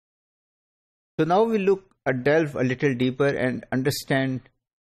So now we delve a little deeper and understand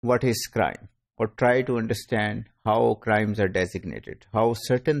what is crime, or try to understand how crimes are designated, how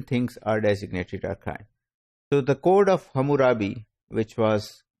certain things are designated as crime. So the Code of Hammurabi, which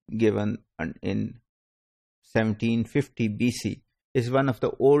was given in 1750 BC, is one of the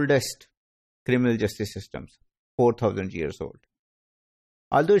oldest criminal justice systems, 4,000 years old.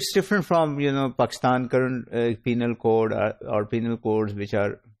 Although it's different from, Pakistan current penal code or penal codes which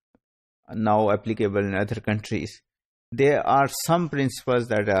are now applicable in other countries, there are some principles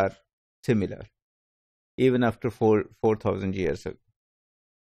that are similar, even after 4,000 years ago.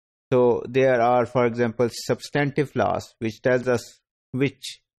 So there are, for example, substantive laws which tells us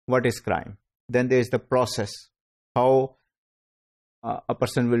what is crime. Then there is the process, how a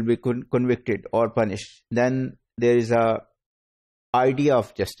person will be convicted or punished. Then there is a idea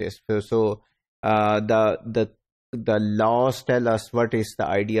of justice. So the laws tell us what is the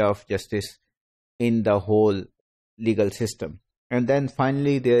idea of justice in the whole legal system. And then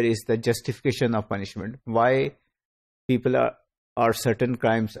finally there is the justification of punishment, why people or certain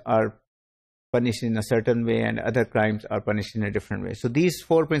crimes are punished in a certain way and other crimes are punished in a different way. So these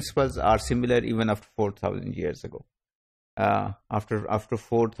four principles are similar even after 4,000 years ago, after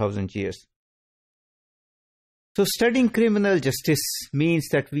 4,000 years. So studying criminal justice means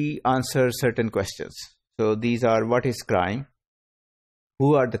that we answer certain questions. So these are: what is crime?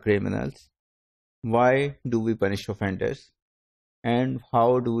 Who are the criminals? Why do we punish offenders? And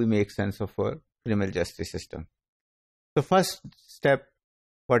how do we make sense of our criminal justice system? So first step,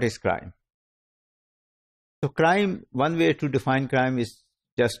 what is crime? So crime, one way to define crime is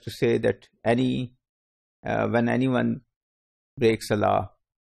just to say that when anyone breaks a law,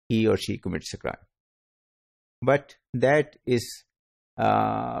 he or she commits a crime. But that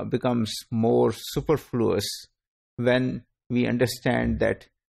becomes more superfluous when we understand that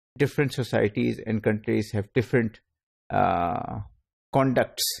different societies and countries have different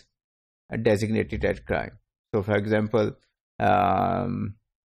conducts designated as crime. So, for example,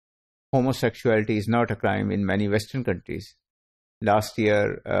 homosexuality is not a crime in many Western countries. Last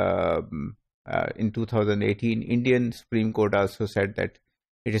year, in 2018, Indian Supreme Court also said that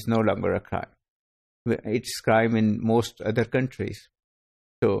it is no longer a crime. It's crime in most other countries.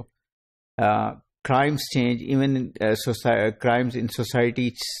 So crimes change, even crimes in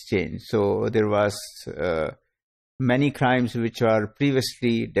society change. So there was many crimes which are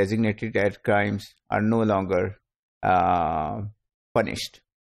previously designated as crimes are no longer punished.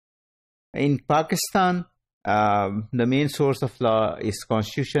 In Pakistan, the main source of law is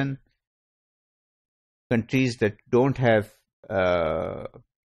constitution. Countries that don't have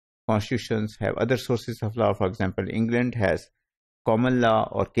constitutions have other sources of law. For example, England has common law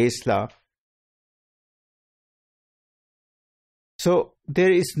or case law. So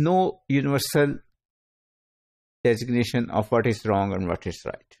there is no universal designation of what is wrong and what is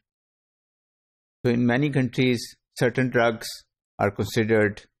right. So in many countries, certain drugs are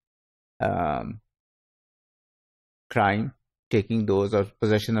considered crime. Taking those or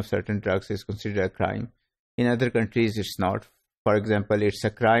possession of certain drugs is considered a crime. In other countries, it's not. For example, it's a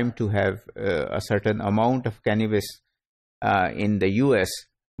crime to have a certain amount of cannabis in the US,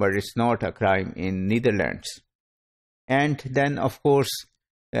 but it's not a crime in Netherlands. And then, of course,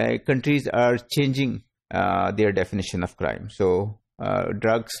 countries are changing their definition of crime. So some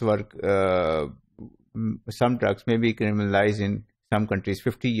drugs may be criminalized in some countries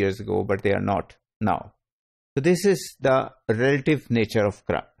 50 years ago, but they are not now. So this is the relative nature of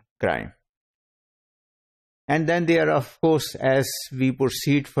crime. And then there are, of course, as we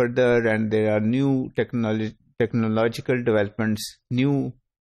proceed further and there are new technological developments, new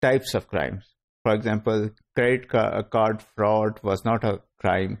types of crimes. For example, credit card fraud was not a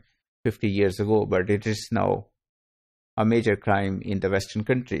crime 50 years ago, but it is now a major crime in the Western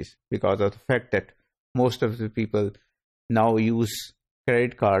countries because of the fact that most of the people now use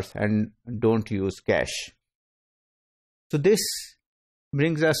credit cards and don't use cash. So this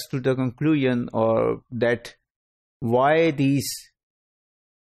brings us to the conclusion that why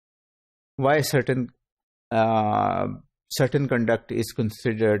certain conduct is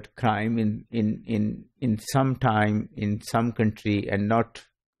considered crime in some time in some country and not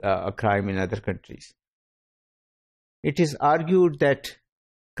a crime in other countries. It is argued that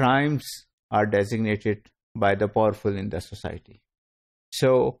crimes are designated by the powerful in the society.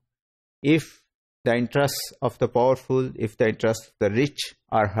 So if the interests of the powerful, if the interests of the rich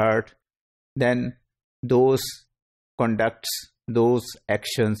are hurt, then those conducts, those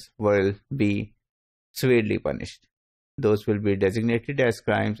actions will be severely punished. Those will be designated as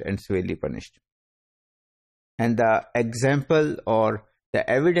crimes and severely punished. And the example or The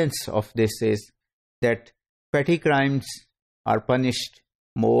evidence of this is that petty crimes are punished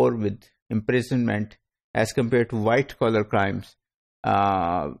more with imprisonment as compared to white-collar crimes,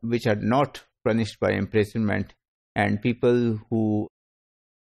 which are not punished by imprisonment, and people who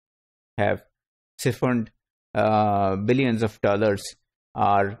have siphoned billions of dollars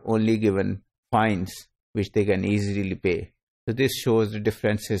are only given fines which they can easily pay. So this shows the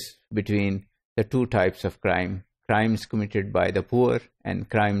differences between the two types of crime: crimes committed by the poor and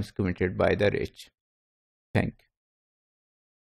crimes committed by the rich. Thank you.